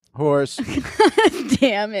Horse.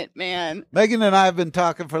 Damn it, man. Megan and I have been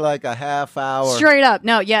talking for like a half hour. Straight up.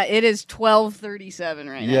 No, yeah, it is 12:37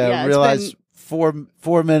 right now. Yeah, realize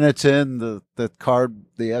 4 minutes in, the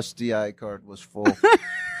SDI card was full.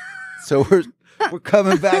 So we're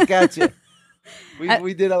coming back at you.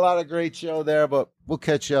 We did a lot of great show there, but we'll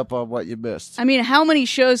catch you up on what you missed. I mean, how many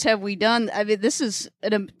shows have we done? I mean, this is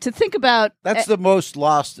to think about. That's the most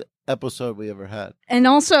lost episode we ever had. And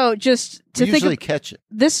also, just to think, usually catch it.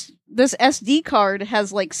 This SD card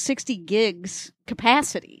has like 60 gigs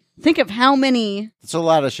capacity. Think of how many. It's a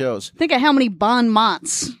lot of shows. Think of how many Bon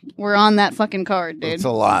Mots were on that fucking card, dude. It's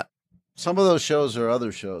a lot. Some of those shows are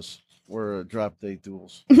other shows. Were drop date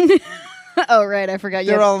duels. Oh, right. I forgot.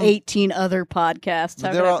 You have 18 other podcasts.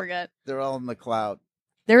 How could I forget? They're all in the cloud.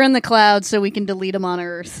 They're in the cloud, so we can delete them on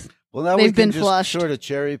Earth. Well, now they've been just flushed. Sort of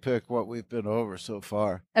cherry pick what we've been over so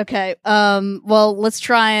far. Okay. Well, let's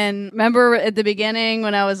try and remember at the beginning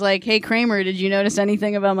when I was like, "Hey, Kremer, did you notice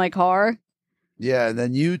anything about my car?" Yeah, and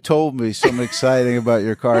then you told me something exciting about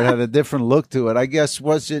your car. It had a different look to it. I guess,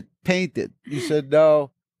 was it painted? You said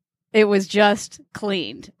no. It was just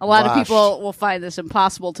cleaned. A lot of people will find this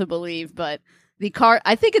impossible to believe, but the car,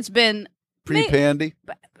 I think it's been pre-pandy.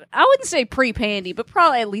 I wouldn't say pre-pandy, but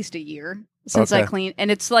probably at least a year since I cleaned. And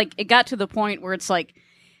it's like, it got to the point where it's like,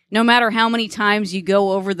 no matter how many times you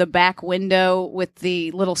go over the back window with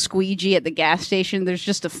the little squeegee at the gas station, there's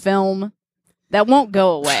just a film that won't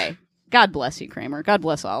go away. God bless you, Kremer. God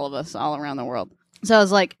bless all of us all around the world. So I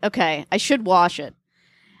was like, okay, I should wash it.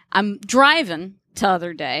 I'm driving the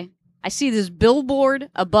other day. I see this billboard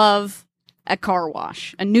above a car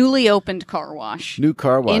wash, a newly opened car wash. New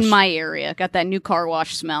car wash. In my area. Got that new car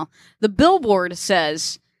wash smell. The billboard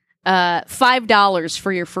says $5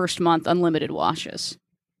 for your first month unlimited washes.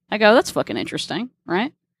 I go, that's fucking interesting,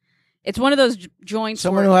 right? It's one of those joints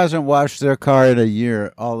Someone who hasn't washed their car in a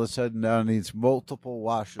year all of a sudden now needs multiple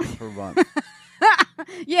washes per month.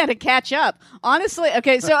 Yeah, to catch up. Honestly,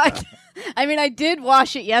 okay, so I mean, I did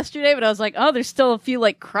wash it yesterday, but I was like, oh, there's still a few,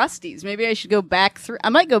 like, crusties. Maybe I should go back through. I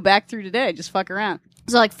might go back through today, just fuck around.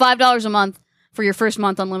 So, like, $5 a month for your first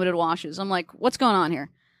month unlimited washes. I'm like, what's going on here?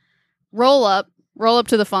 Roll up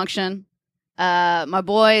to the function. My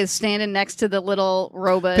boy is standing next to the little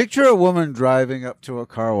robot. Picture a woman driving up to a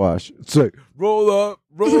car wash. It's like, roll up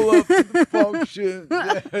to the function.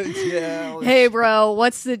 Yeah. Hey, bro,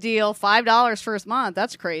 what's the deal? $5 first month.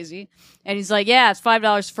 That's crazy. And he's like, yeah, it's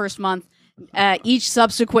 $5 first month. Each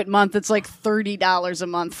subsequent month, it's like $30 a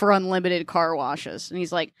month for unlimited car washes. And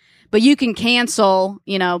he's like, but you can cancel,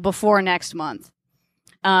 before next month.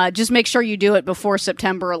 Just make sure you do it before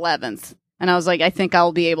September 11th. And I was like, I think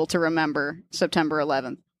I'll be able to remember September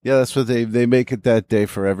 11th. Yeah, that's what they make it that day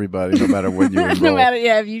for everybody, no matter when you enroll. No matter,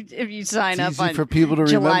 yeah, if you sign it's up easy on for people to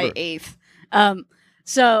July remember. 8th.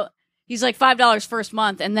 So he's like $5 first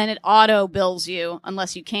month, and then it auto bills you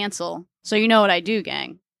unless you cancel. So you know what I do,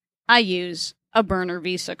 gang? I use a burner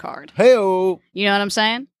Visa card. Hey-o. You know what I'm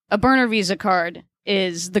saying? A burner Visa card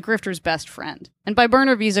is the grifter's best friend. And by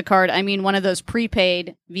burner Visa card, I mean one of those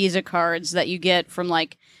prepaid Visa cards that you get from,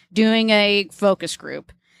 like, doing a focus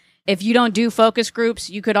group. If you don't do focus groups,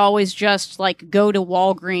 you could always just, like, go to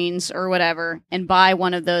Walgreens or whatever and buy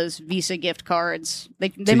one of those Visa gift cards.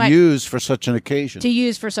 They might use for such an occasion. To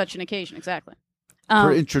use for such an occasion, exactly.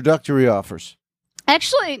 For introductory offers.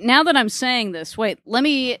 Actually, now that I'm saying this, wait, let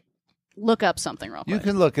me look up something real quick. You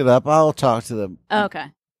can look it up. I'll talk to them.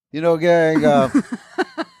 Okay. Gang,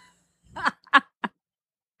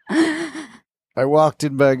 I walked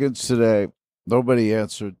in Megan's today. Nobody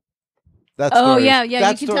answered. That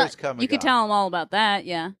story's coming. You could tell them all about that,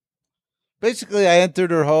 yeah. Basically, I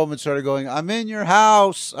entered her home and started going, I'm in your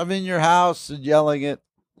house, and yelling it.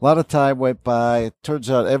 A lot of time went by. It turns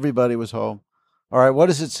out everybody was home. All right, what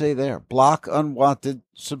does it say there? Block unwanted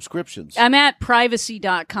subscriptions. I'm at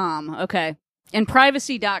privacy.com, okay. And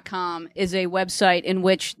privacy.com is a website in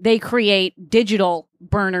which they create digital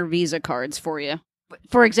burner Visa cards for you.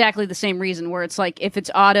 For exactly the same reason, where it's like, if it's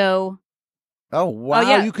auto... Oh, wow. Oh,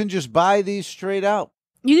 yeah. You can just buy these straight out.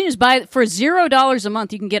 You can just buy, for $0 a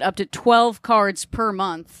month, you can get up to 12 cards per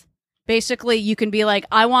month. Basically, you can be like,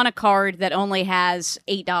 I want a card that only has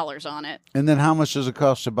 $8 on it. And then how much does it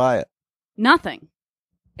cost to buy it? Nothing.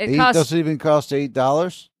 It doesn't even cost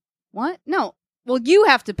 $8? What? No. Well, you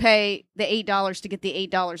have to pay the $8 to get the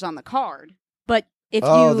 $8 on the card. But if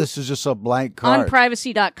this is just a blank card. On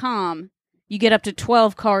privacy.com, you get up to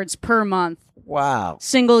 12 cards per month. Wow.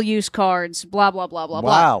 Single-use cards, blah, blah, blah, blah,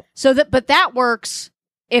 wow. blah. But that works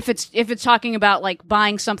if it's talking about like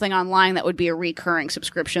buying something online, that would be a recurring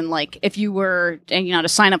subscription. Like if you were, to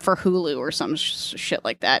sign up for Hulu or some shit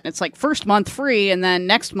like that. It's like first month free, and then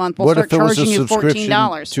next month we'll start charging you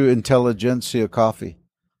 $14 to Intelligentsia coffee.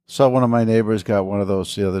 Saw one of my neighbors got one of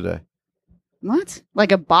those the other day. What?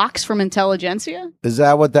 Like a box from Intelligentsia? Is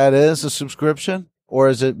that what that is? A subscription, or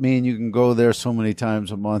does it mean you can go there so many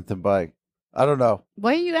times a month and buy? I don't know.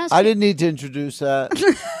 Why are you asking? I didn't need to introduce that.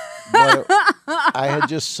 But I had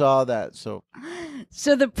just saw that. So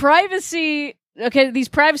the privacy, these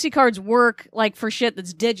privacy cards work like for shit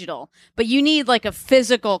that's digital, but you need like a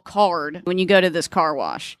physical card when you go to this car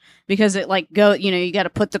wash, because it like you got to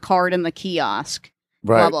put the card in the kiosk,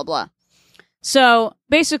 right. Blah, blah, blah. So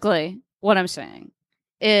basically what I'm saying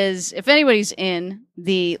is if anybody's in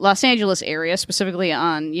the Los Angeles area, specifically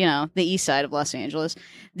on, the east side of Los Angeles,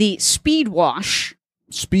 the Speed Wash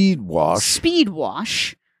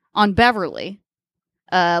on Beverly,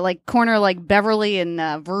 like corner like Beverly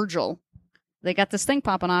and Virgil. They got this thing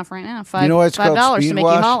popping off right now. $5 to make you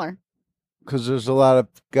holler. Because there's a lot of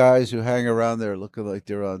guys who hang around there looking like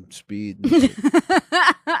they're on speed.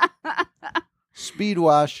 Speed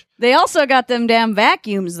wash. They also got them damn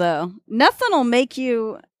vacuums, though. Nothing will make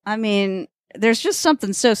you. I mean, there's just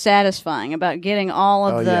something so satisfying about getting all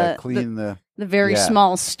of the very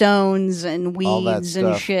small stones and weeds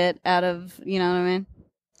and shit out of, you know what I mean?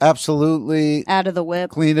 Absolutely. Out of the whip.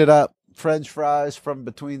 Clean it up. French fries from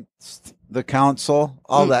between the council.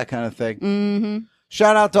 All that kind of thing. Mm-hmm.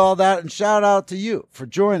 Shout out to all that, and shout out to you for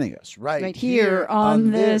joining us right here on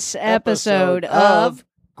this episode of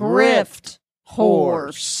Grifthorse.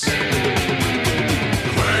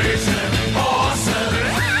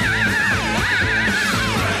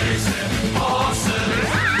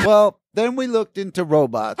 Well, then we looked into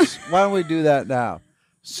robots. Why don't we do that now?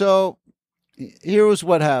 So here was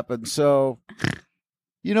what happened. So,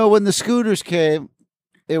 when the scooters came,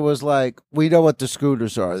 it was like, we know what the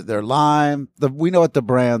scooters are. They're Lime. We know what the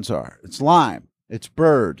brands are. It's Lime. It's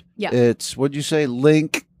Bird. Yeah. It's, what'd you say,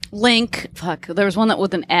 Link? Fuck. There was one that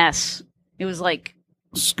with an S. It was like...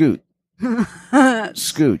 Scoot.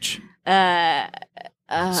 Scooch.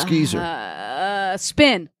 Skeezer.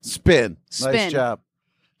 Spin. Nice job.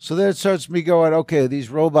 So then it starts me going, okay, these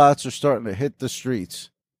robots are starting to hit the streets.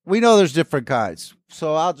 We know there's different kinds.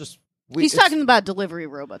 So I'll just... He's talking about delivery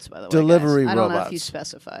robots, by the way. Delivery robots. I don't know if you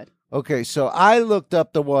specified. Okay, so I looked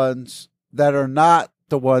up the ones that are not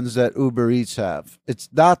the ones that Uber Eats have. It's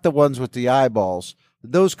not the ones with the eyeballs.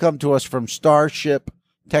 Those come to us from Starship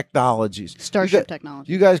Technologies.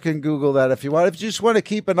 Technologies. You guys can Google that if you want. If you just want to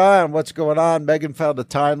keep an eye on what's going on, Megan found a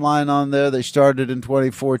timeline on there. They started in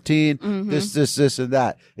 2014. Mm-hmm. This, and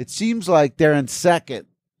that. It seems like they're in second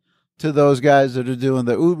to those guys that are doing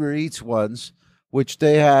the Uber Eats ones, which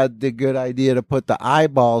they had the good idea to put the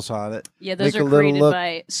eyeballs on it. Yeah, those are created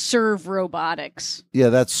by Serve Robotics. Yeah,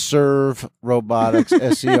 that's Serve Robotics,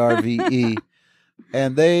 SERVE.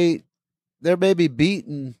 And they're maybe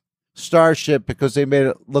beating Starship because they made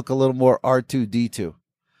it look a little more R2-D2.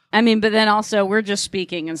 I mean, but then also we're just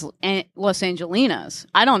speaking as Los Angelinos.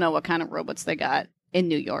 I don't know what kind of robots they got in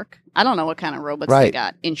New York. I don't know what kind of robots they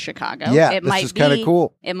got in Chicago. Yeah, this is kind of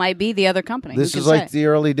cool. It might be the other company. This is like the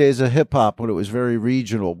early days of hip-hop when it was very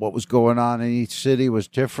regional. What was going on in each city was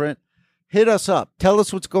different. Hit us up. Tell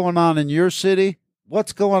us what's going on in your city.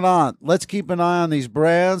 What's going on? Let's keep an eye on these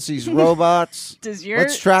brands, these robots.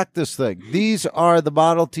 Let's track this thing. These are the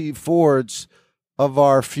Model T Fords of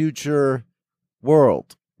our future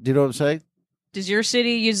world. Do you know what I'm saying? Does your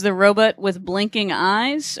city use the robot with blinking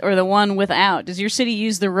eyes or the one without? Does your city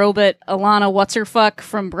use the robot Alana What's-Her-Fuck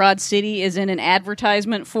from Broad City is in an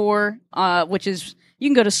advertisement for, which is, you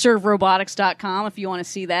can go to serverobotics.com if you want to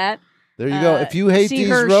see that. There you go. If you hate see these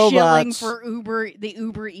her robots, for the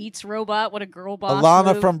Uber Eats robot. What a girl boss!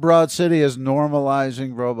 Alana move. from Broad City is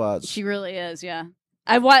normalizing robots. She really is. Yeah.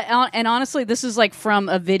 And honestly, this is like from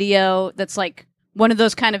a video that's like one of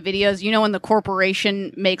those kind of videos. When the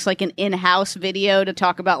corporation makes like an in-house video to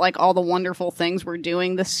talk about like all the wonderful things we're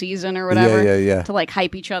doing this season or whatever. Yeah. To like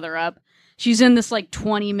hype each other up. She's in this like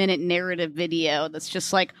 20-minute narrative video that's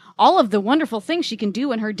just like all of the wonderful things she can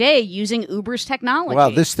do in her day using Uber's technology. Wow,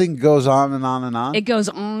 this thing goes on and on and on? It goes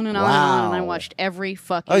on and on and on, and I watched every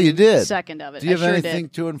fucking you did? second of it. Do you have anything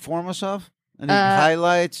to inform us of? Any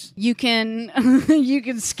highlights? You can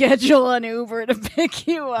schedule an Uber to pick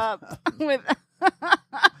you up with...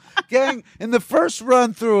 Gang, in the first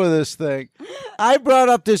run through of this thing, I brought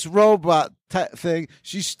up this robot thing.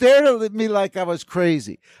 She stared at me like I was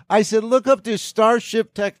crazy. I said, look up this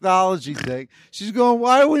Starship Technology thing. She's going,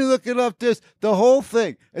 why are we looking up this? The whole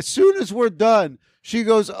thing. As soon as we're done, She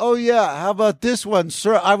goes, "Oh yeah, how about this one,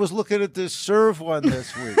 sir? I was looking at this serve one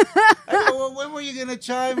this week." I go, "Well, when were you going to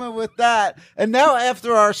chime in with that?" And now,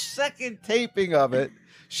 after our second taping of it,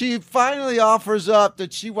 she finally offers up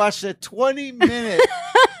that she watched a 20-minute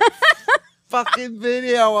fucking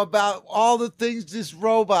video about all the things this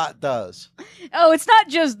robot does. Oh, it's not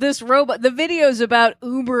just this robot. The video's about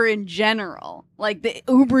Uber in general, like the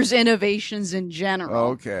Uber's innovations in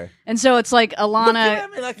general. Okay. And so it's like Alana.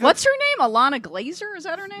 Like what's her name? Alana Glazer? Is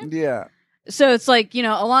that her name? Yeah. So it's like,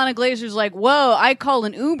 Alana Glazer's like, whoa, I called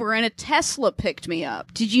an Uber and a Tesla picked me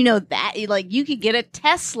up. Did you know that? Like, you could get a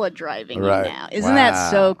Tesla driving you now. Isn't that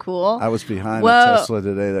so cool? I was behind a Tesla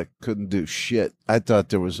today that couldn't do shit. I thought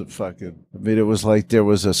there was it was like there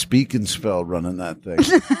was a speaking spell running that thing.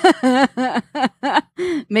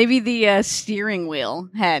 Maybe the steering wheel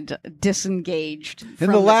had disengaged.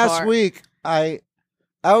 In the last week, I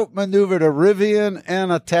outmaneuvered a Rivian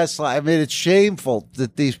and a Tesla. I mean, it's shameful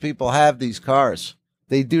that these people have these cars.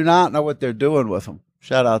 They do not know what they're doing with them.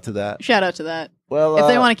 Shout out to that. Well, if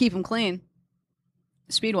they want to keep them clean,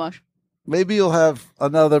 speed wash. Maybe you'll have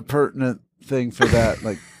another pertinent thing for that,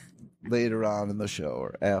 like later on in the show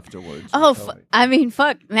or afterwards. Oh, fuck.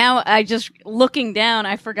 Now looking down,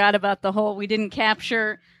 I forgot about the whole, we didn't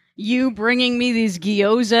capture you bringing me these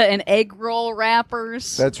gyoza and egg roll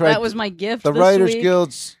wrappers. That's right. That was my gift. The Writers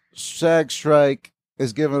Guild's SAG strike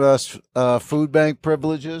is giving us food bank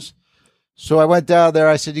privileges. So I went down there.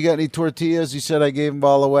 I said, "You got any tortillas?" He said, "I gave them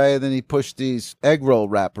all away." And then he pushed these egg roll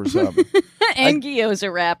wrappers on me. And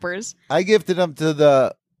gyoza wrappers. I gifted them to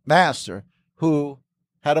the master, who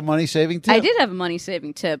had a money-saving tip. I did have a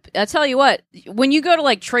money-saving tip. I'll tell you what. When you go to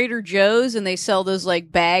like Trader Joe's and they sell those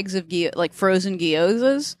like bags of frozen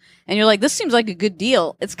gyozas, and you're like, this seems like a good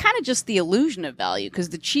deal, it's kind of just the illusion of value, because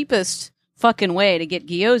the cheapest fucking way to get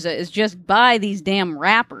gyoza is just buy these damn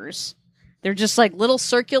wrappers. They're just like little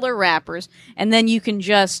circular wrappers, and then you can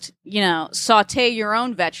just, saute your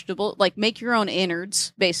own vegetable, like make your own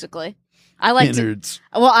innards, basically. I like innards.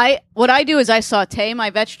 What I do is I saute my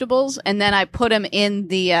vegetables, and then I put them in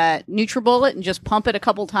the NutriBullet and just pump it a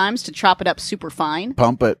couple times to chop it up super fine.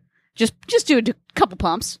 Pump it. Just do a couple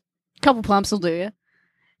pumps. Couple pumps will do you.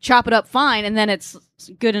 Chop it up fine, and then it's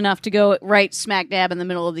good enough to go right smack dab in the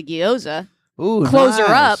middle of the gyoza. Ooh, close her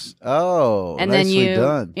up. Oh, and nicely then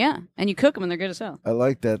done. Yeah, and you cook them, and they're good as hell. I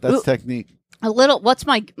like that. That's technique. What's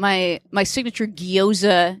my signature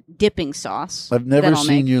gyoza dipping sauce? I've never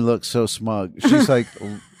seen you look so smug. She's like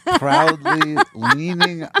proudly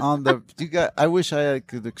leaning on the. I wish I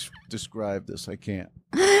could describe this. I can't.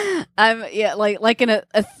 I'm like an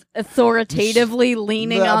authoritatively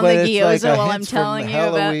leaning on the gyoza like while I'm telling you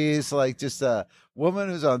about. Heloise, like just a woman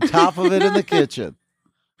who's on top of it in the kitchen.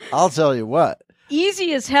 I'll tell you what.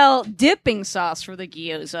 Easy as hell dipping sauce for the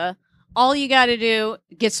gyoza. All you got to do,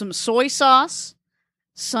 get some soy sauce,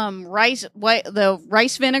 some rice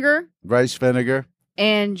vinegar. Rice vinegar.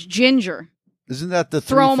 And ginger. Isn't that the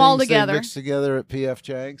Throw three them all things together. They mix together at P.F.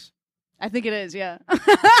 Chang's? I think it is, yeah.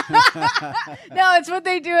 No, it's what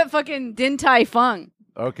they do at fucking Din Tai Fung.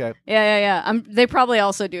 Okay. Yeah. They probably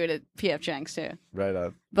also do it at P.F. Chang's, too. Right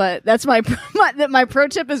on. But that's my pro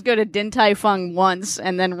tip is go to Din Tai Fung once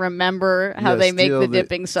and then remember how they make the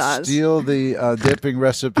dipping sauce. Steal the dipping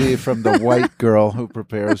recipe from the white girl who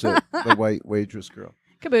prepares it, the white waitress girl.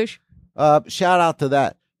 Kaboosh. Shout out to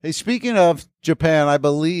that. Hey, speaking of Japan, I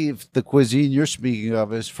believe the cuisine you're speaking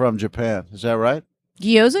of is from Japan. Is that right?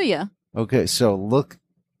 Gyoza, yeah. Okay, so look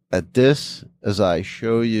at this as I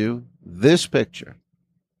show you this picture.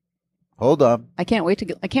 Hold on. I can't wait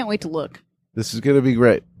to look. This is going to be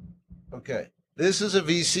great. Okay. This is a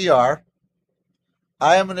VCR.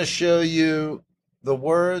 I am going to show you the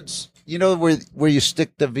words, where you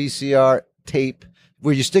stick the VCR tape,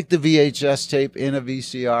 where you stick the VHS tape in a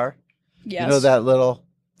VCR? Yes. You know that little...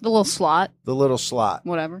 The little slot. The little slot.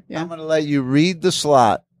 Whatever, yeah. I'm going to let you read the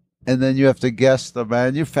slot, and then you have to guess the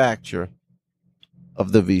manufacturer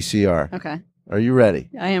of the VCR. Okay. Are you ready?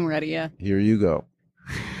 I am ready, yeah. Here you go.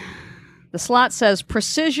 The slot says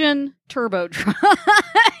Precision Turbo Drive.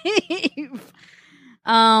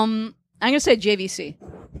 I'm going to say JVC.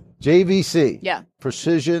 JVC. Yeah.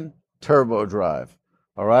 Precision Turbo Drive.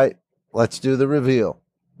 All right. Let's do the reveal.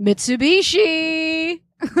 Mitsubishi.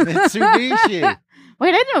 Mitsubishi.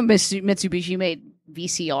 Wait, I didn't know Mitsubishi made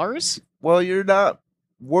VCRs. Well, you're not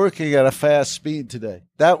working at a fast speed today.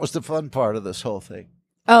 That was the fun part of this whole thing.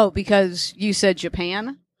 Oh, because you said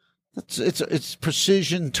Japan? It's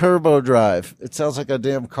precision turbo drive. It sounds like a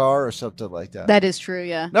damn car or something like that. That is true,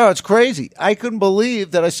 yeah. No, it's crazy. I couldn't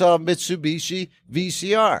believe that I saw a Mitsubishi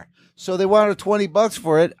VCR. So they wanted $20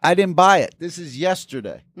 for it. I didn't buy it. This is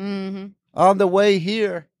yesterday. Mm-hmm. On the way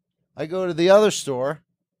here, I go to the other store.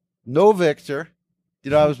 No Victor.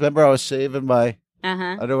 I was saving my.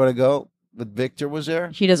 I don't want to go, but Victor was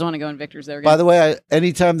there. She doesn't want to go, and Victor's there again. By the way,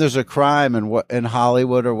 anytime there's a crime in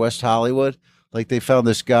Hollywood or West Hollywood, like they found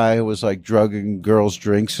this guy who was like drugging girls'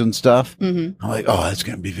 drinks and stuff. Mm-hmm. I'm like, oh, that's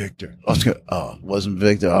gonna be Victor. It wasn't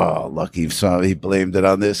Victor. Oh, lucky he blamed it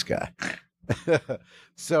on this guy.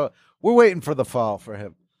 So we're waiting for the fall for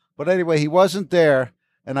him. But anyway, he wasn't there,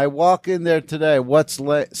 and I walk in there today. What's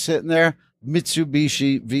sitting there?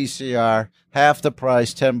 Mitsubishi VCR, half the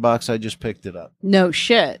price, $10. I just picked it up. No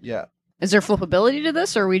shit. Yeah. Is there flippability to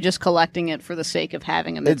this, or are we just collecting it for the sake of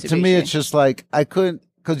having a Mitsubishi? To me, it's just like I couldn't.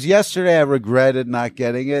 Because yesterday I regretted not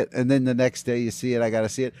getting it, and then the next day you see it, I got to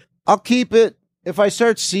see it. I'll keep it. If I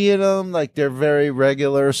start seeing them, like they're very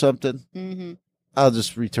regular or something, I'll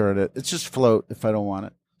just return it. It's just float if I don't want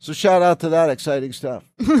it. So shout out to that exciting stuff.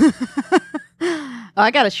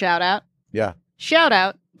 I got a shout out. Yeah. Shout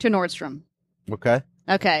out to Nordstrom. Okay.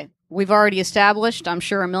 Okay. We've already established, I'm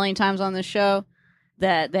sure a million times on this show,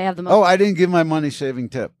 that they have the most. Oh, I didn't give my money-saving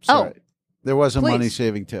tip. Sorry. There was a please.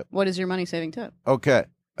 Money-saving tip. What is your money-saving tip? Okay.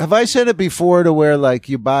 Have I said it before to where, like,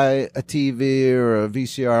 you buy a TV or a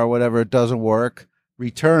VCR or whatever, it doesn't work,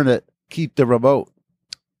 return it, keep the remote?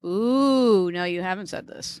 Ooh, no, you haven't said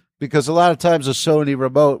this. Because a lot of times a Sony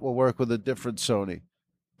remote will work with a different Sony.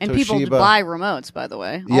 And Toshiba. People buy remotes, by the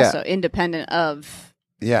way, also independent of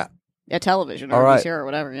a television or a VCR or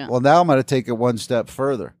whatever. Yeah. Well, now I'm going to take it one step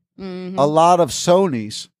further. Mm-hmm. A lot of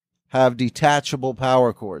Sonys have detachable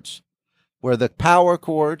power cords, where the power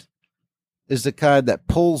cord is the kind that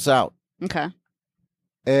pulls out. Okay.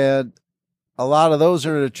 And a lot of those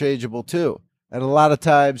are interchangeable too. And a lot of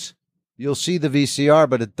times you'll see the VCR,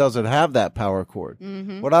 but it doesn't have that power cord.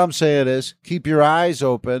 Mm-hmm. What I'm saying is keep your eyes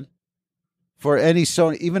open for any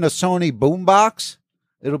Sony, even a Sony boombox.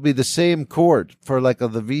 It'll be the same cord for like the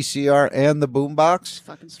VCR and the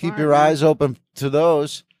boombox. Keep your eyes open to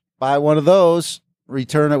those. Buy one of those,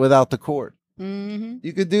 return it without the cord. Mm-hmm.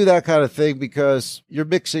 You could do that kind of thing because you're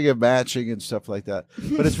mixing and matching and stuff like that.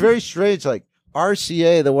 But it's very strange. Like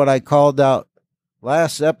RCA, the one I called out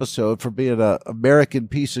last episode for being an American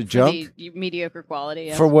piece of junk. Mediocre quality.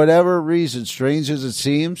 Yes. For whatever reason, strange as it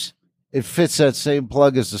seems, it fits that same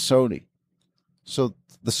plug as the Sony. So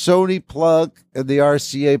the Sony plug and the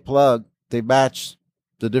RCA plug, they match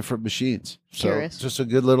the different machines. So Curious. Just a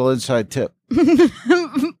good little inside tip.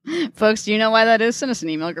 Folks, do you know why that is? Send us an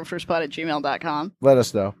email, grifthorse@gmail.com. Let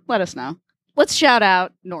us know. Let's shout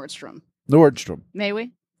out Nordstrom. May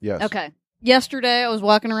we? Yes. Okay. Yesterday, I was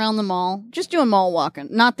walking around the mall, just doing mall walking.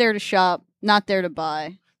 Not there to shop, not there to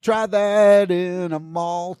buy. Try that in a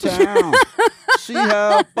mall town. See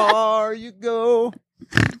how far you go.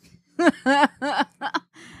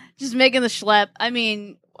 Just making the schlep. I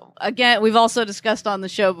mean, again, we've also discussed on the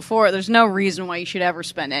show before, there's no reason why you should ever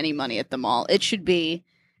spend any money at the mall. It should be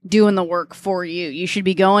doing the work for you. You should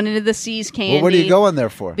be going into the Seas Candy. Well, what are you going there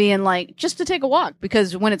for? Being like, just to take a walk.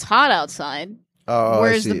 Because when it's hot outside,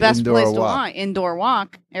 where's the best place to walk? Indoor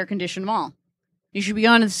walk, air-conditioned mall. You should be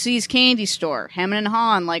going to the Seas Candy store, hemming and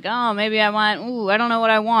hawing, like, oh, maybe I don't know what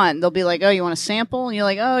I want. They'll be like, oh, you want a sample? And you're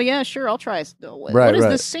like, oh, yeah, sure, I'll try. What is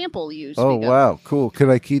this sample you Oh, wow, cool. Can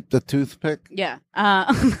I keep the toothpick? Yeah.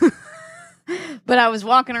 But I was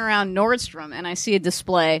walking around Nordstrom, and I see a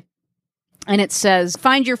display, and it says,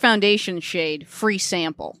 find your foundation shade, free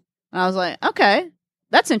sample. And I was like, okay,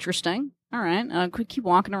 that's interesting. All right. Keep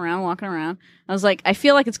walking around. I was like, I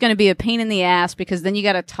feel like it's going to be a pain in the ass because then you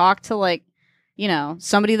got to talk to, like, you know,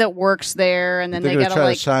 somebody that works there, and then they got to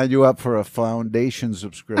try to sign you up for a foundation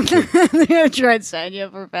subscription. They're going to try to sign you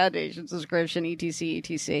up for a foundation subscription,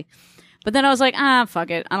 etc. But then I was like, fuck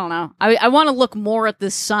it. I don't know. I want to look more at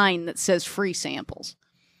this sign that says free samples.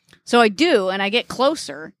 So I do, and I get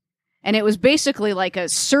closer, and it was basically like a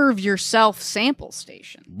serve yourself sample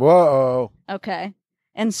station. Whoa. Okay.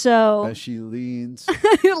 And so as she leans.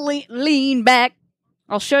 lean back.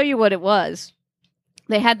 I'll show you what it was.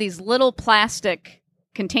 They had these little plastic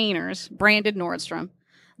containers, branded Nordstrom.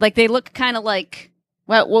 Like, they look kind of like,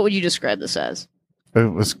 what would you describe this as?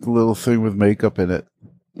 It was a little thing with makeup in it.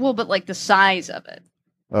 Well, but like the size of it.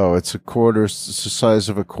 Oh, it's a quarter. It's the size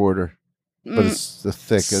of a quarter. But it's the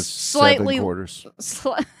thick as slightly, 7 quarters.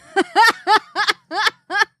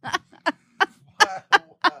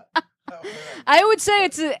 I would say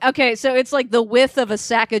it's, okay, so it's like the width of a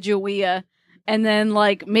Sacagawea, and then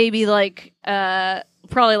like maybe like,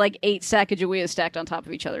 probably like 8 Sacagaweas stacked on top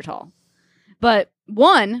of each other tall. But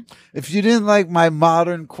one... If you didn't like my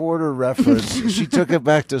modern quarter reference, she took it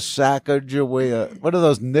back to Sacagawea. What are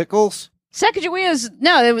those, nickels? Sacagaweas...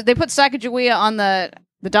 No, they put Sacagawea on the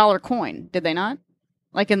the dollar coin, did they not?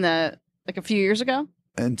 Like a few years ago?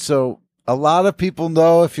 And so a lot of people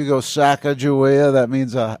know if you go Sacagawea, that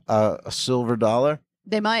means a silver dollar.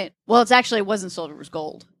 They might. Well, it wasn't silver, it was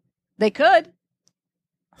gold. They could.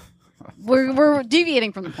 We're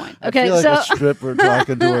deviating from the point. Okay, I feel like a stripper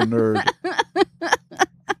talking to a nerd.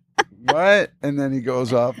 What? And then he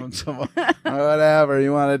goes off on someone. Whatever,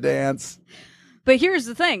 you want to dance. But here's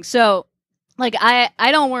the thing. So, like,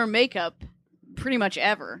 I don't wear makeup pretty much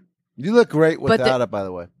ever. You look great without it, by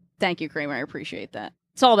the way. Thank you, Kremer. I appreciate that.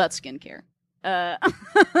 It's all about skincare.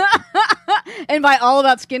 And by all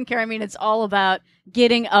about skincare, I mean it's all about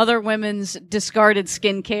getting other women's discarded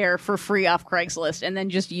skincare for free off Craigslist and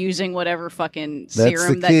then just using whatever fucking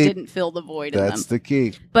serum that didn't fill the void in them. That's the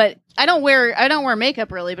key. But I don't wear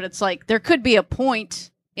makeup really, but it's like there could be a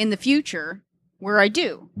point in the future where I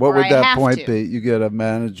do. What would that point be? You get a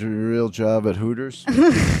managerial job at Hooters?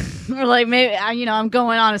 Or like maybe I'm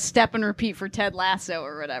going on a step and repeat for Ted Lasso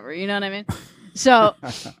or whatever. You know what I mean? So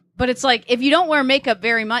but it's like, if you don't wear makeup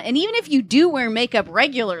very much, and even if you do wear makeup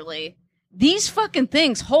regularly, these fucking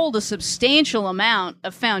things hold a substantial amount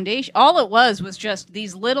of foundation. All it was just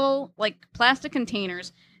these little, like, plastic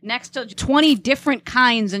containers next to 20 different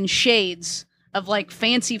kinds and shades of, like,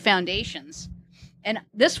 fancy foundations. And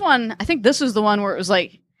this one, I think this was the one where it was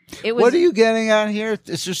like, What are you getting at here?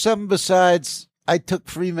 Is there something besides I took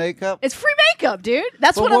free makeup? It's free makeup, dude.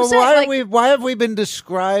 That's what I'm saying. Why have we been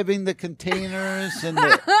describing the containers and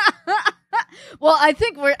Well, I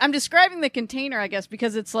think I'm describing the container, I guess,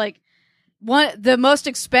 because it's like the most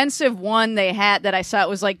expensive one they had that I saw, it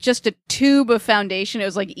was like just a tube of foundation. It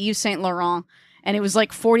was like Yves Saint Laurent, and it was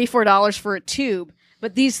like $44 for a tube.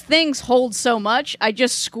 But these things hold so much, I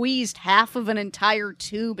just squeezed half of an entire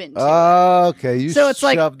tube into it. Oh, okay. So it's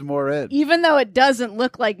shoved more in. Even though it doesn't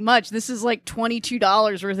look like much, this is like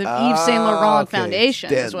 $22 worth of Yves Saint Laurent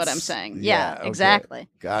foundation, is what I'm saying. Yeah, okay. Exactly.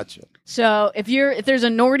 Gotcha. So if there's a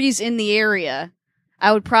Nordy's in the area,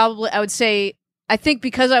 I would say, I think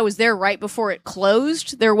because I was there right before it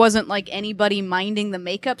closed, there wasn't like anybody minding the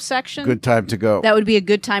makeup section. Good time to go. That would be a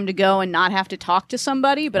good time to go and not have to talk to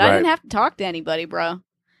somebody. But I didn't have to talk to anybody, bro.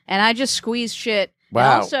 And I just squeezed shit.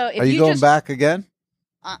 Wow. Also, are you going back again?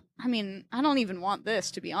 I mean, I don't even want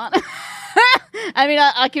this, to be honest. I mean,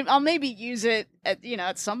 I'll maybe use it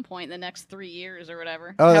at some point in the next 3 years or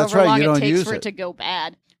whatever. Oh, that's right. You don't however long it takes for it it to go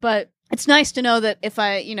bad. But it's nice to know that if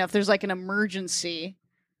there's like an emergency.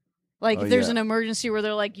 Like, if there's an emergency where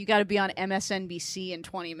they're like, you got to be on MSNBC in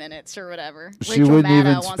 20 minutes or whatever. She Rachel wouldn't Maddow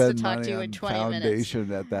even wants spend to talk money to you on in 20 foundation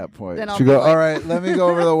minutes. at that point. Then She'd go, all right, let me go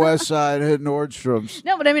over to the west side, hit Nordstrom's.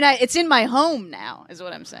 No, but I mean, it's in my home now, is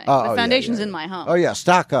what I'm saying. The foundation's in my home. Oh, yeah,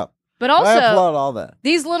 stock up. But also, I applaud all that.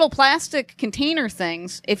 These little plastic container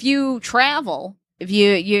things, if you travel, if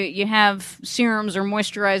you have serums or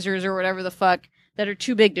moisturizers or whatever the fuck that are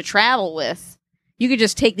too big to travel with, you could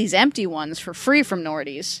just take these empty ones for free from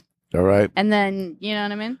Nordy's. All right. And then, you know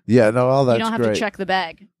what I mean? Yeah, no, all that's great. You don't have to check the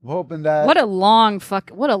bag. I'm hoping that... What a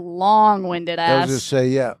long-winded ass. I was just say,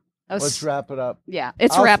 yeah. Let's wrap it up. Yeah,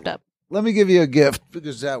 it's wrapped up. Let me give you a gift,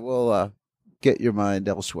 because that will get your mind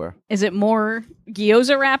elsewhere. Is it more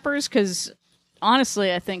gyoza wrappers? Because,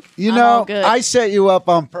 honestly, I think all good. I set you up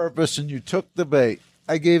on purpose, and you took the bait.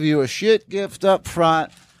 I gave you a shit gift up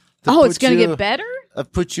front. It's going to get better? I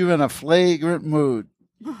put you in a flagrant mood.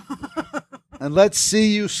 And let's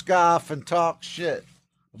see you scoff and talk shit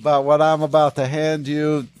about what I'm about to hand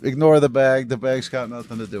you. Ignore the bag. The bag's got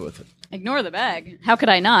nothing to do with it. Ignore the bag? How could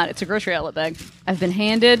I not? It's a grocery outlet bag. I've been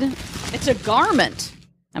handed... It's a garment.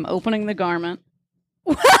 I'm opening the garment.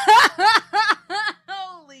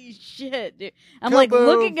 Holy shit, dude. I'm like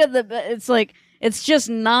looking at it's like, it's just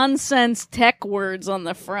nonsense tech words on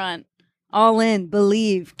the front. All in,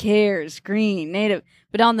 believe, cares, green, native.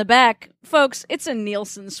 But on the back, folks, it's a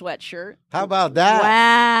Nielsen sweatshirt. How about that?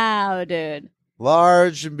 Wow, dude.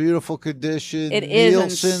 Large and beautiful condition. It is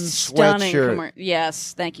Nielsen sweatshirt.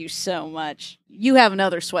 Yes, thank you so much. You have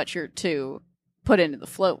another sweatshirt to put into the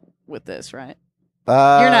float with this, right?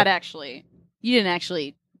 You're not actually. You didn't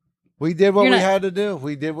actually. We did what we had to do.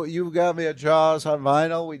 We did what you got me at Jaws on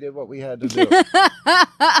vinyl. We did what we had to do.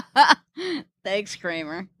 Thanks,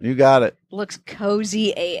 Kremer. You got it. Looks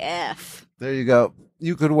cozy AF. There you go.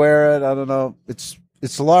 You could wear it. I don't know. It's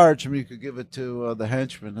large. I mean, you could give it to the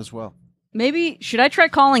henchman as well. Maybe, should I try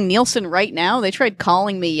calling Nielsen right now? They tried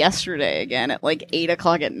calling me yesterday again at like 8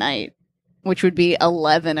 o'clock at night, which would be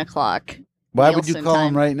 11 o'clock. Why would you call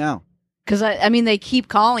them right now? Because, I mean, they keep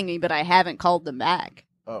calling me, but I haven't called them back.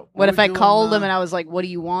 Oh, what if I called them and I was like, what do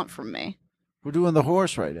you want from me? We're doing the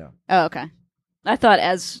horse right now. Oh, okay. I thought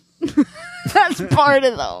as That's part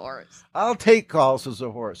of the horse. I'll take calls as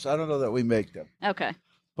a horse. I don't know that we make them. Okay.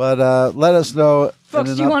 But let us know.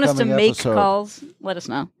 Folks, do you want us to make episode. calls? Let us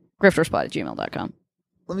know. grifterspot@gmail.com.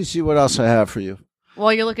 Let me see what else I have for you.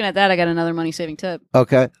 While you're looking at that, I got another money-saving tip.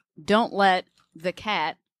 Okay. Don't let the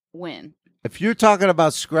cat win. If you're talking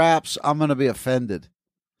about scraps, I'm going to be offended.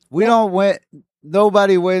 We don't win.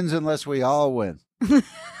 Nobody wins unless we all win.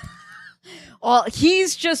 Well,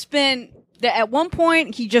 he's just been... At one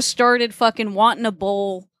point, he just started fucking wanting a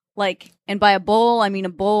bowl, like... And by a bowl, I mean a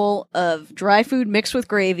bowl of dry food mixed with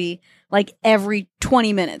gravy, like every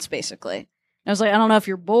 20 minutes, basically. And I was like, I don't know if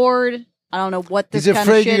you're bored. I don't know what this kind of shit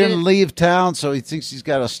is. He's afraid you're going to leave town, so he thinks he's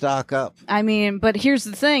got to stock up. I mean, but here's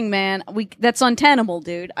the thing, man. That's untenable,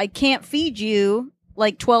 dude. I can't feed you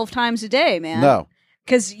like 12 times a day, man. No.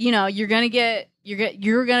 Because, you're going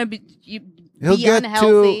to be He'll get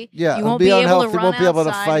unhealthy. You won't be be unhealthy. able to run won't be able to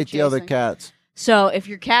outside fight the other chasing. cats. So if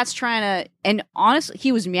your cat's trying to, and honestly,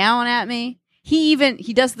 he was meowing at me. He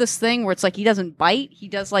does this thing where it's like he doesn't bite. He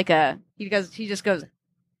does like he just goes.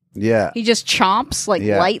 Yeah. He just chomps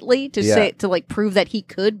lightly to like prove that he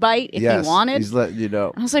could bite if he wanted. He's letting you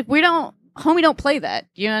know. I was like, homie, don't play that.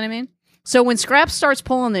 You know what I mean? So when Scraps starts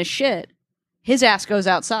pulling this shit, his ass goes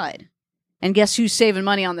outside. And guess who's saving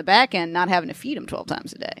money on the back end, not having to feed him 12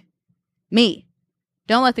 times a day? Me.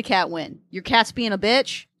 Don't let the cat win. Your cat's being a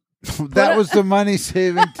bitch. That was the money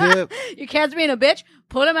saving tip. Your cat's being a bitch.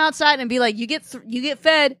 Put him outside and be like, you get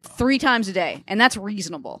fed 3 times a day, and that's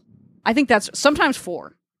reasonable. I think that's sometimes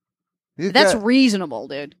 4. That's reasonable,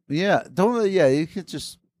 dude. Yeah, you could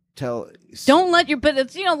just tell. Don't let your. But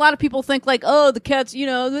it's a lot of people think like, oh, the cat's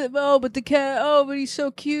but the cat, but he's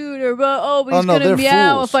so cute, or but he's gonna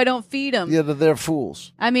meow fools. if I don't feed him. Yeah, they're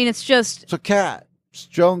fools. I mean, it's a cat. It's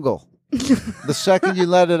jungle. The second you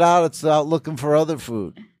let it out, it's out looking for other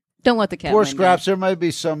food. Don't let the cat. Poor win, Scraps. There might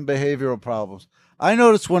be some behavioral problems. I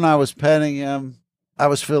noticed when I was petting him, I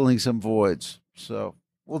was filling some voids. So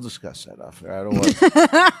we'll discuss that off air. I don't want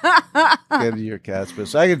to get into your cat's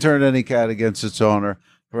business. I can turn any cat against its owner.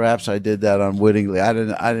 Perhaps I did that unwittingly. I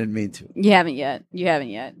didn't mean to. You haven't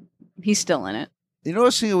yet. He's still in it. You know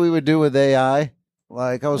what thing we would do with AI?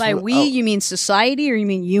 Like by we, you mean society, or you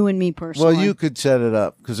mean you and me personally? Well, you could set it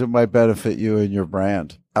up because it might benefit you and your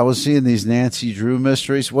brand. I was seeing these Nancy Drew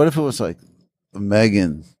mysteries. What if it was like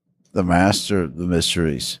Megan, the master of the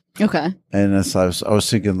mysteries? Okay. And I was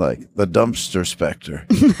thinking like the dumpster specter.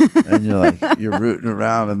 And you're rooting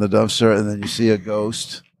around in the dumpster, and then you see a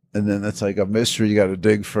ghost, and then it's like a mystery. You got to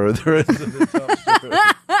dig further into the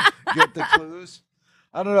dumpster, get the clues.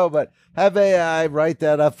 I don't know, but have AI write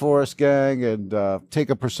that up for us, gang, and take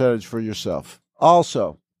a percentage for yourself.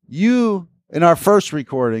 Also, you, in our first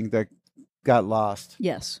recording that got lost.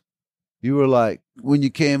 Yes. You were like, when you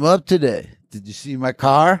came up today, did you see my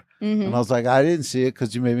car? Mm-hmm. And I was like, I didn't see it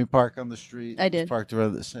because you made me park on the street. I did. Parked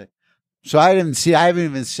around the same. So I haven't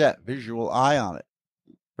even set visual eye on it.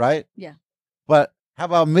 Right? Yeah. But how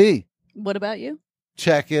about me? What about you?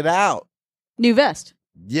 Check it out. New vest.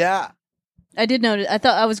 Yeah. I did notice. I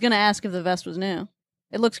thought I was going to ask if the vest was new.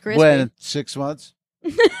 It looks crispy. When? 6 months?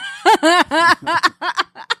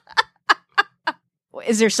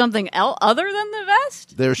 Is there something else other than the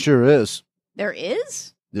vest? There sure is. There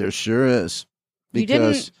is? There sure is.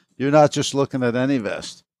 Because you're not just looking at any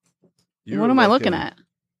vest. What am I looking at?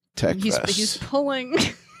 Tech vest. He's pulling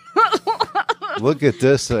Look at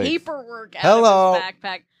this thing. Paperwork out of his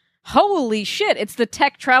backpack. Holy shit. It's the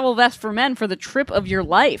tech travel vest for men for the trip of your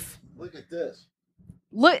life. Look at this.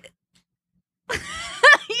 Look.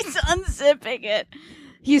 He's unzipping it.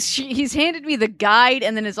 He's handed me the guide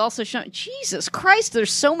and then is also showing. Jesus Christ,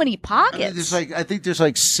 there's so many pockets. I think there's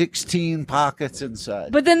like 16 pockets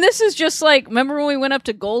inside. But then this is just like, remember when we went up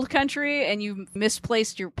to Gold Country and you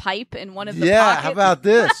misplaced your pipe in one of the pockets? Yeah, how about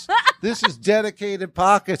this? This is dedicated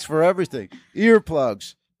pockets for everything.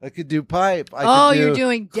 Earplugs. I could do pipe. You're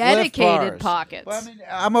doing dedicated pockets. Well, I mean,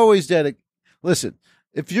 I'm always dedicated. Listen,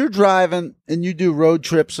 if you're driving and you do road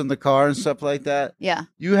trips in the car and stuff like that, yeah,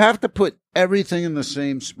 you have to put everything in the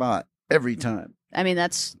same spot every time. I mean,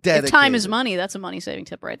 that's dedicated. If time is money, that's a money-saving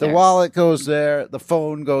tip right there. The wallet goes there. The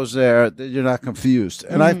phone goes there. You're not confused.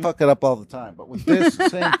 And I fuck it up all the time. But with this,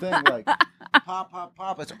 same thing. Like, pop, pop,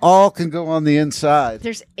 pop. It all can go on the inside.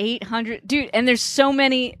 There's 800. Dude, and there's so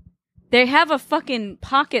many. They have a fucking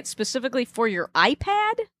pocket specifically for your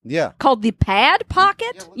iPad. Yeah. Called the Pad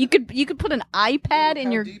Pocket. Yeah, you could put an iPad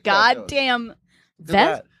in your goddamn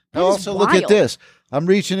vest. Now also look at this. I'm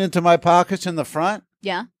reaching into my pockets in the front.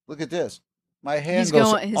 Yeah. Look at this. My hand his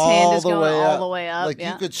hand is going all the way up. Like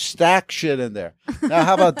you could stack shit in there. Now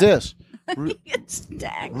how about this?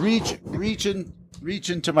 Stack. Reaching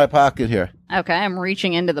Reach into my pocket here. Okay, I'm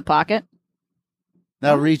reaching into the pocket.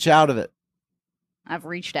 Now reach out of it. I've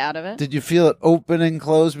reached out of it. Did you feel it open and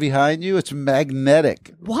close behind you? It's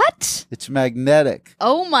magnetic. What? It's magnetic.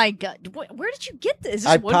 Oh my God. Where did you get this? Is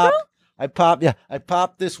this Woodrow? I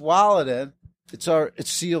popped this wallet in. It's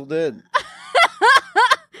sealed in.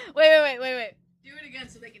 Wait. Do it again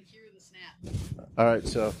so they can hear the snap. All right,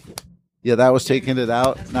 so yeah, that was taking it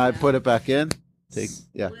out. Now I put it back in.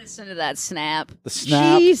 Listen to that snap. The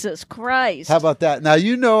snap. Jesus Christ. How about that? Now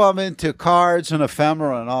you know I'm into cards and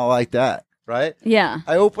ephemera and all like that, right? Yeah.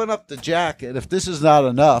 I open up the jacket. If this is not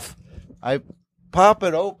enough, I pop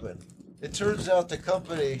it open. It turns out the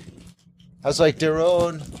company has like their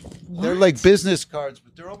own. What? They're like business cards,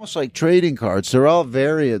 but they're almost like trading cards. They're all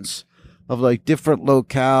variants of like different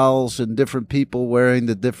locales and different people wearing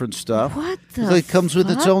the different stuff. What the? It comes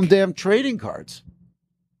with its own damn trading cards.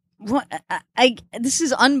 What? This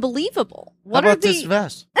is unbelievable. What How about this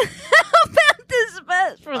vest? How about this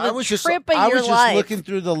vest for the trip of your life? I was just looking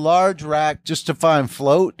through the large rack just to find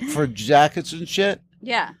float for jackets and shit.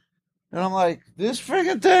 Yeah. And I'm like, this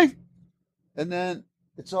friggin' thing? And then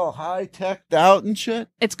it's all high-teched out and shit.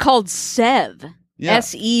 It's called SEV. Yeah.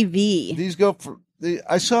 S-E-V. These go for...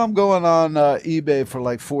 I saw them going on eBay for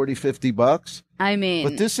like $40-$50. I mean,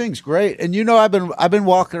 but this thing's great, and you know I've been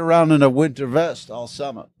walking around in a winter vest all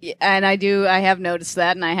summer. And I have noticed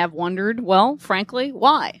that, and I have wondered. Well, frankly,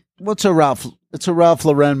 why? It's a Ralph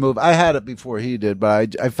Lauren move. I had it before he did,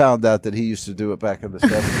 but I found out that he used to do it back in the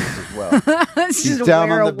 70s as well. He's down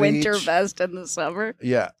wear on the winter vest in the summer.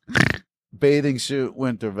 Yeah. Bathing suit,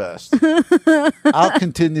 winter vest. I'll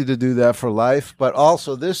continue to do that for life, but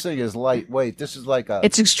also this thing is lightweight. This is like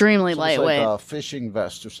it's extremely lightweight. Like a fishing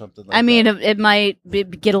vest or something like that. I mean, that. It might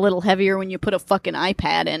get a little heavier when you put a fucking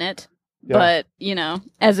iPad in it, but, you know,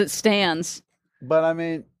 as it stands. But, I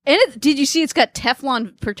mean... And did you see it's got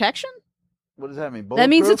Teflon protection? What does that mean? That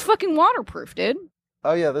means it's fucking waterproof, dude.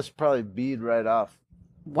 Oh, yeah, this probably bead right off.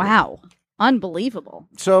 Wow. Unbelievable.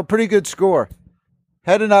 So, pretty good score.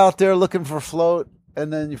 Heading out there looking for float,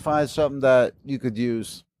 and then you find something that you could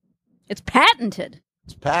use. It's patented.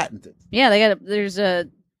 It's patented. Yeah, there's a...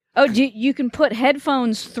 Oh, you can put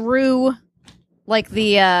headphones through, like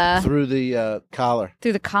the... Through the collar.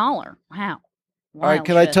 Through the collar. Wow. All right,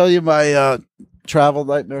 can I tell you my travel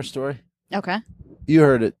nightmare story? Okay. You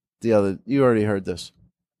heard it you already heard this.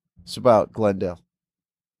 It's about Glendale.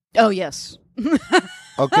 Oh, yes.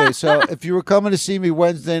 Okay, so if you were coming to see me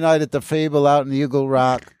Wednesday night at the Fable out in Eagle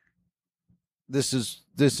Rock, this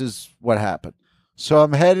is what happened. So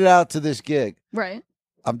I'm headed out to this gig. Right.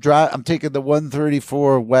 I'm taking the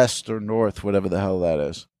 134 west or north, whatever the hell that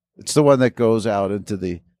is. It's the one that goes out into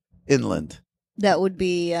the inland. That would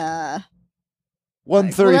be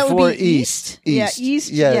 134 east. Yeah,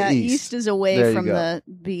 east. Yeah, east is away from the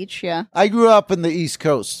beach. Yeah. I grew up in the East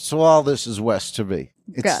Coast, so all this is west to me.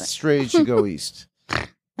 It's strange to go east.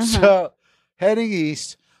 So, heading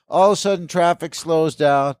east, all of a sudden traffic slows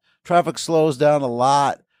down. Traffic slows down a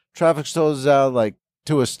lot. Traffic slows down like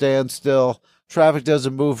to a standstill. Traffic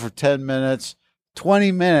doesn't move for 10 minutes.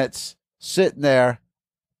 20 minutes sitting there.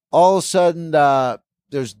 All of a sudden,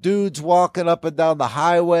 there's dudes walking up and down the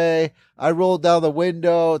highway. I roll down the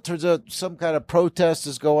window. It turns out some kind of protest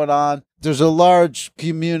is going on. There's a large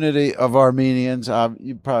community of Armenians.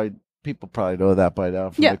 People probably know that by now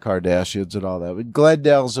from the Kardashians and all that. But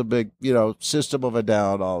Glendale's a big, System of a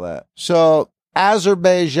Down, all that. So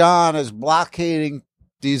Azerbaijan is blockading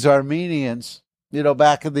these Armenians,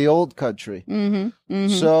 back in the old country. Mm-hmm, mm-hmm.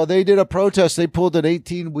 So they did a protest. They pulled an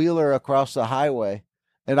 18-wheeler across the highway.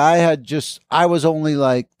 And I was only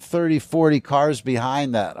like 30, 40 cars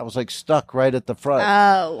behind that. I was like stuck right at the front.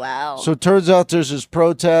 Oh, wow. So it turns out there's this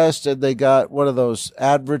protest and they got one of those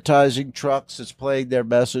advertising trucks that's playing their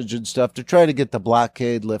message and stuff. They're trying to get the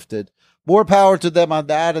blockade lifted. More power to them on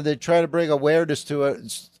that. And they're trying to bring awareness to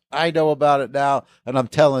it. I know about it now. And I'm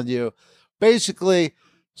telling you, basically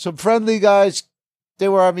some friendly guys, they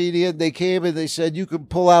were Armenian. They came and they said, you can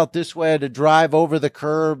pull out this way to drive over the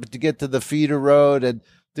curb to get to the feeder road. And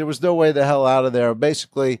there was no way the hell out of there.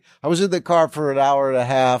 Basically, I was in the car for an hour and a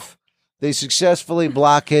half. They successfully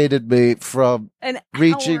blockaded me from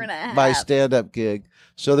reaching my stand-up gig.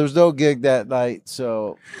 So there was no gig that night.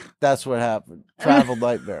 So that's what happened. Travel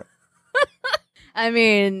nightmare. I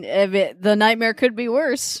mean, the nightmare could be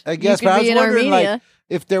worse. I guess, but I was wondering, like,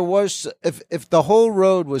 if the whole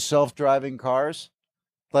road was self-driving cars,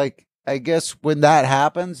 like, I guess when that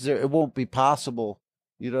happens, it won't be possible.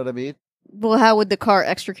 You know what I mean? Well, how would the car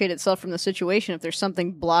extricate itself from the situation if there's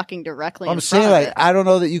something blocking directly in I'm front saying, of like, it? I don't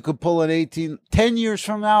know that you could pull an 10 years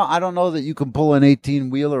from now, I don't know that you can pull an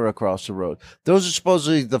 18-wheeler across the road. Those are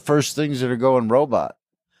supposedly the first things that are going robot.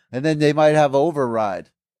 And then they might have override.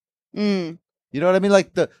 Mm. You know what I mean?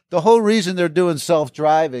 Like, the whole reason they're doing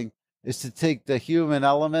self-driving is to take the human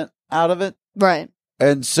element out of it. Right.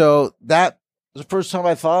 And so that was the first time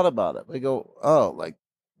I thought about it. I go, oh, like,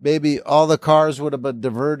 maybe all the cars would have been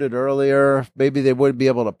diverted earlier. Maybe they wouldn't be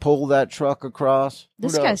able to pull that truck across.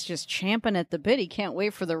 This guy's just champing at the bit. He can't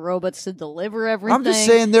wait for the robots to deliver everything. I'm just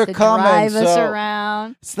saying they're to coming. drive us so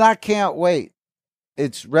around. It's not can't wait.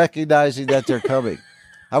 It's recognizing that they're coming.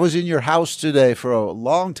 I was in your house today for a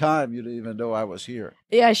long time. You didn't even know I was here.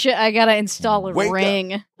 Yeah, I gotta install a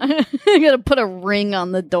ring. I gotta put a ring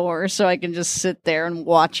on the door so I can just sit there and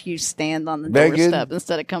watch you stand on the doorstep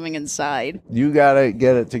instead of coming inside. You gotta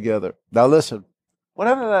get it together. Now listen, what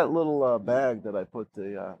happened to that little bag that I put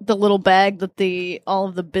the little bag that all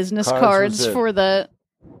of the business cards for the.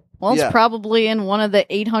 Well, it's probably in one of the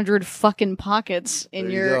 800 fucking pockets in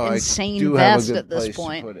your insane vest at this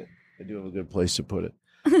point. I do have a good place to put it.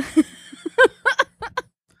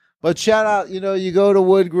 But shout out, you go to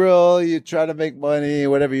Wood Grill, you try to make money,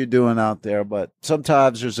 whatever you're doing out there, but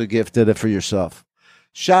sometimes there's a gift in it for yourself.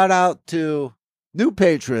 Shout out to new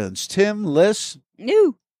patrons, Tim Liss,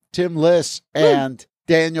 and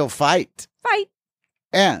Daniel Fight.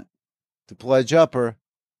 And to pledge upper,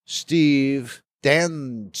 Steve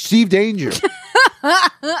Danger.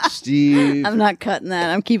 Steve. I'm not cutting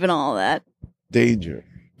that. I'm keeping all of that. Danger.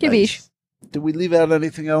 Kibish. Nice. Did we leave out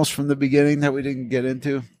anything else from the beginning that we didn't get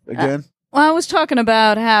into again? Well, I was talking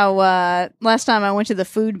about how last time I went to the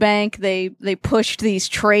food bank, they pushed these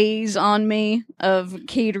trays on me of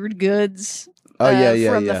catered goods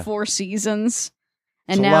from the Four Seasons.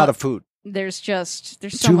 And it's now a lot of food. There's so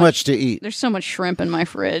too much to eat. There's so much shrimp in my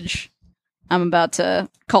fridge. I'm about to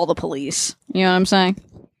call the police. You know what I'm saying?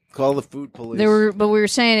 Call the food police. But we were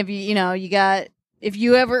saying if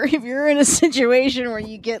you're in a situation where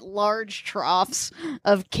you get large troughs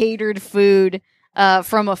of catered food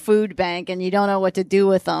from a food bank and you don't know what to do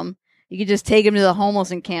with them, you could just take them to the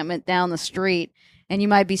homeless encampment down the street. And you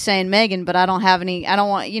might be saying, Megan, but I don't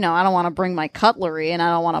want to bring my cutlery and I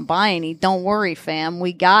don't want to buy any. Don't worry, fam.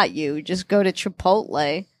 We got you. Just go to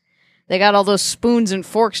Chipotle. They got all those spoons and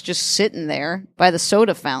forks just sitting there by the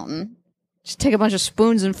soda fountain. Just take a bunch of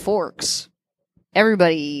spoons and forks.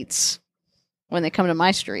 Everybody eats when they come to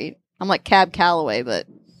my street. I'm like Cab Calloway, but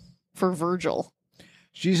for Virgil.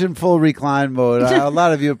 She's in full recline mode. A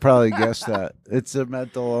lot of you have probably guessed that. It's a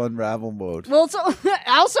mental unravel mode. Well,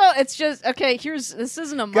 it's just, okay, this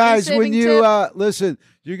isn't a guys, when you, tip. Listen,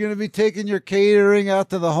 you're going to be taking your catering out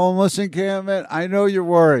to the homeless encampment. I know you're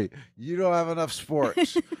worried. You don't have enough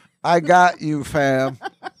sporks. I got you, fam.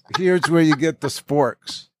 Here's where you get the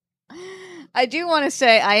sporks. I do want to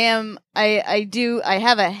say I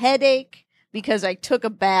have a headache because I took a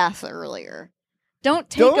bath earlier. Don't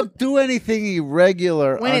do anything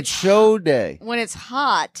irregular on show day. When it's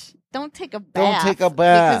hot, don't take a bath. Don't take a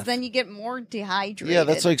bath. Because then you get more dehydrated. Yeah,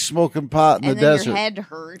 that's like smoking pot in the desert. Your head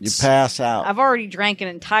hurts. You pass out. I've already drank an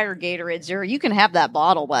entire Gatorade Zero. You can have that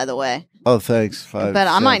bottle, by the way. Oh, thanks. 5 But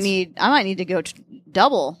cents. I might need to go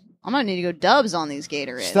double. I might need to go dubs on these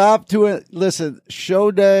Gatorades. Stop doing. Listen,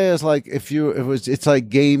 show day is like it's like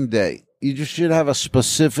game day. You just should have a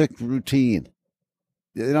specific routine.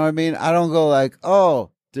 You know what I mean? I don't go like,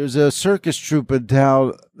 oh, there's a circus troupe in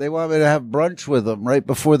town. They want me to have brunch with them right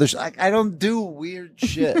before this. I don't do weird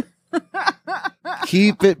shit.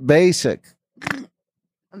 Keep it basic.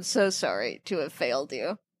 I'm so sorry to have failed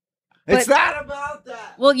you. It's not about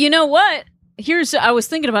that. Well, you know what? I was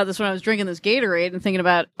thinking about this when I was drinking this Gatorade and thinking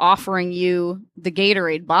about offering you the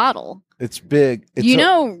Gatorade bottle. It's big.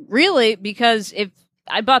 Really, because if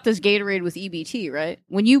I bought this Gatorade with EBT, right?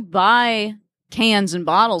 When you buy cans and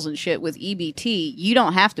bottles and shit with EBT, you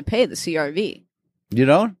don't have to pay the CRV. You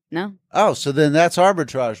don't? No. Oh, so then that's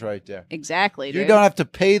arbitrage right there. Exactly, dude. You don't have to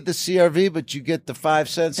pay the CRV, but you get the 5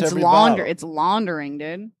 cents every bottle. It's laundering,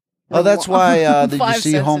 dude. Oh, that's why did you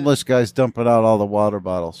see homeless guys dumping out all the water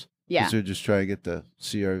bottles? Yeah. Because they're just trying to get the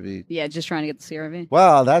CRV. Yeah, just trying to get the CRV.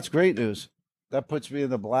 Wow, that's great news. That puts me in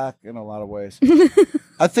the black in a lot of ways.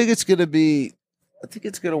 I think it's going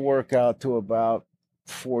to work out to about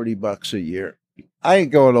 $40 a year. I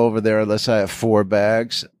ain't going over there unless I have 4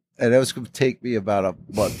 bags. And it was going to take me about a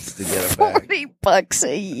month to get a bag. $40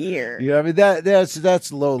 a year. You know what I mean?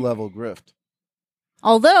 That's low level grift.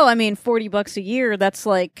 Although, I mean, $40 a year, that's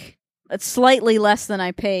slightly less than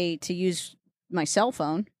I pay to use my cell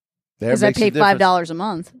phone. Because I pay $5 a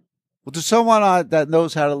month. Well, to someone that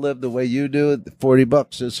knows how to live the way you do,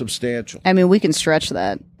 $40 is substantial. I mean, we can stretch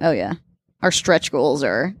that. Oh, yeah. Our stretch goals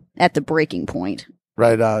are at the breaking point.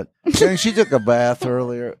 Right on. Gang, she took a bath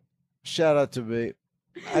earlier. Shout out to me.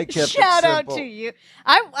 I kept Shout it out simple. to you.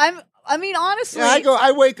 I mean, honestly. Yeah,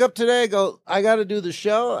 I wake up today, I go, I got to do the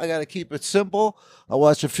show. I got to keep it simple. I'll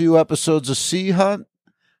watch a few episodes of Sea Hunt.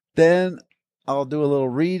 Then I'll do a little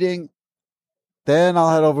reading. Then I'll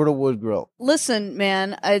head over to Wood Grill. Listen,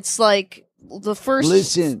 man, it's like the first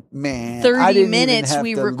 30 minutes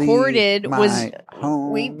we recorded was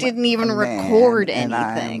we didn't even record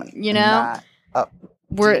anything, you know?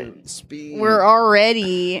 We're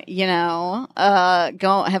already, you know,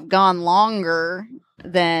 have gone longer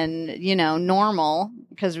than, you know, normal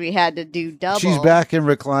because we had to do double. She's back in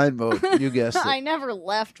recline mode. You guessed it. I never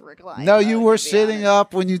left recline. No, mode, you were sitting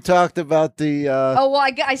up when you talked about the. Oh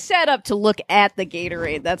well, I sat up to look at the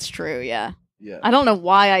Gatorade. That's true. Yeah. Yeah. I don't know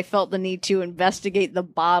why I felt the need to investigate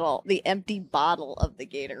the empty bottle of the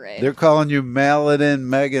Gatorade. They're calling you Mail It In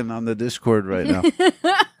Megan on the Discord right now.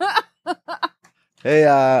 Hey,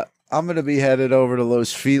 I'm going to be headed over to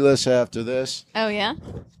Los Feliz after this. Oh, yeah?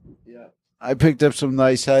 Yeah. I picked up some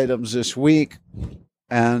nice items this week,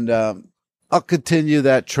 and I'll continue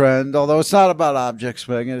that trend, although it's not about objects,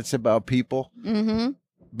 Megan. It's about people. Mm-hmm.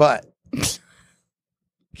 But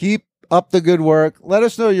keep up the good work. Let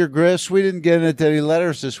us know your grifts. We didn't get into any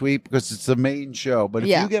letters this week because it's the main show. But if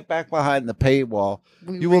you get back behind the paywall,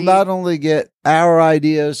 you will not only get our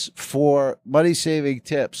ideas for money-saving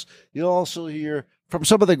tips, you'll also hear from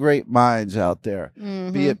some of the great minds out there,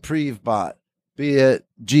 be it Prevbot, be it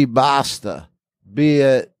G Basta, be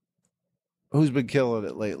it who's been killing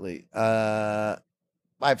it lately. I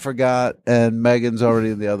forgot, and Megan's already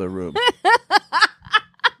in the other room.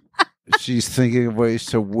 She's thinking of ways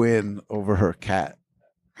to win over her cat.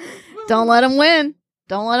 Don't let him win.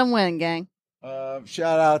 Don't let him win, gang.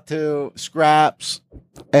 Shout out to Scraps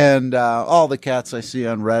and all the cats I see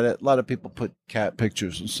on Reddit. A lot of people put cat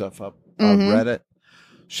pictures and stuff up on Reddit.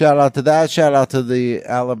 Shout out to that. Shout out to the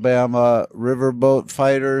Alabama Riverboat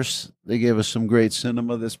Fighters. They gave us some great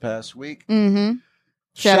cinema this past week. Mm-hmm.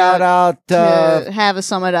 Shout out to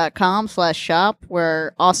haveasummer.com/shop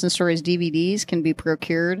where Austin Stories DVDs can be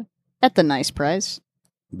procured at the nice price.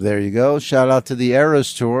 There you go. Shout out to the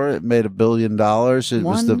Eras Tour. It made $1 billion. It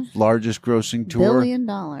was the largest grossing tour $1 billion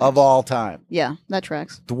of all time. Yeah, that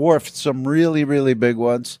tracks. Dwarfed some really, really big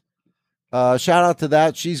ones. Shout out to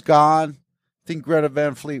that. She's gone. I think Greta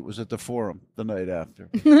Van Fleet was at the Forum the night after.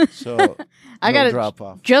 So I got to drop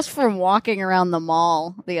off. Just from walking around the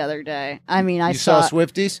mall the other day. I mean, I saw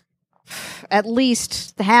Swifties? At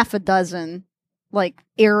least half a dozen like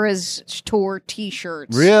Eras Tour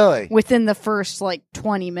T-shirts. Really? Within the first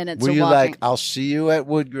 20 minutes Were of you walking. like, I'll see you at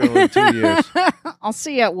Wood Grill in 2 years? I'll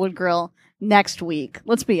see you at Wood Grill next week.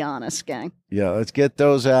 Let's be honest, gang. Yeah, let's get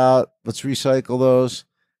those out. Let's recycle those.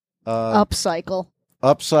 Upcycle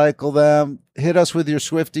them. Hit us with your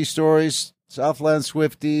Swiftie stories, Southland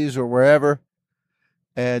Swifties or wherever.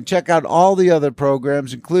 And check out all the other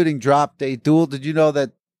programs, including Drop Date Duel. Did you know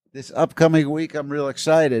that this upcoming week, I'm real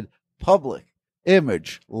excited, Public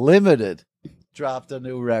Image Limited dropped a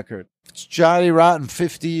new record. It's Johnny Rotten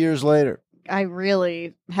 50 years later. I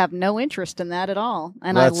really have no interest in that at all.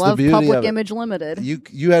 And That's I love Public Image Limited.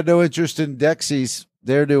 You had no interest in Dexy's,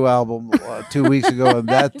 their new album 2 weeks ago, and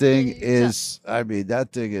that thing is, that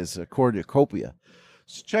thing is a cornucopia.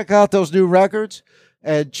 So check out those new records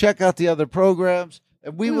and check out the other programs,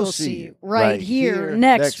 and we will see you right here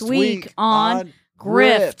next week on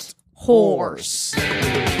Grifthorse.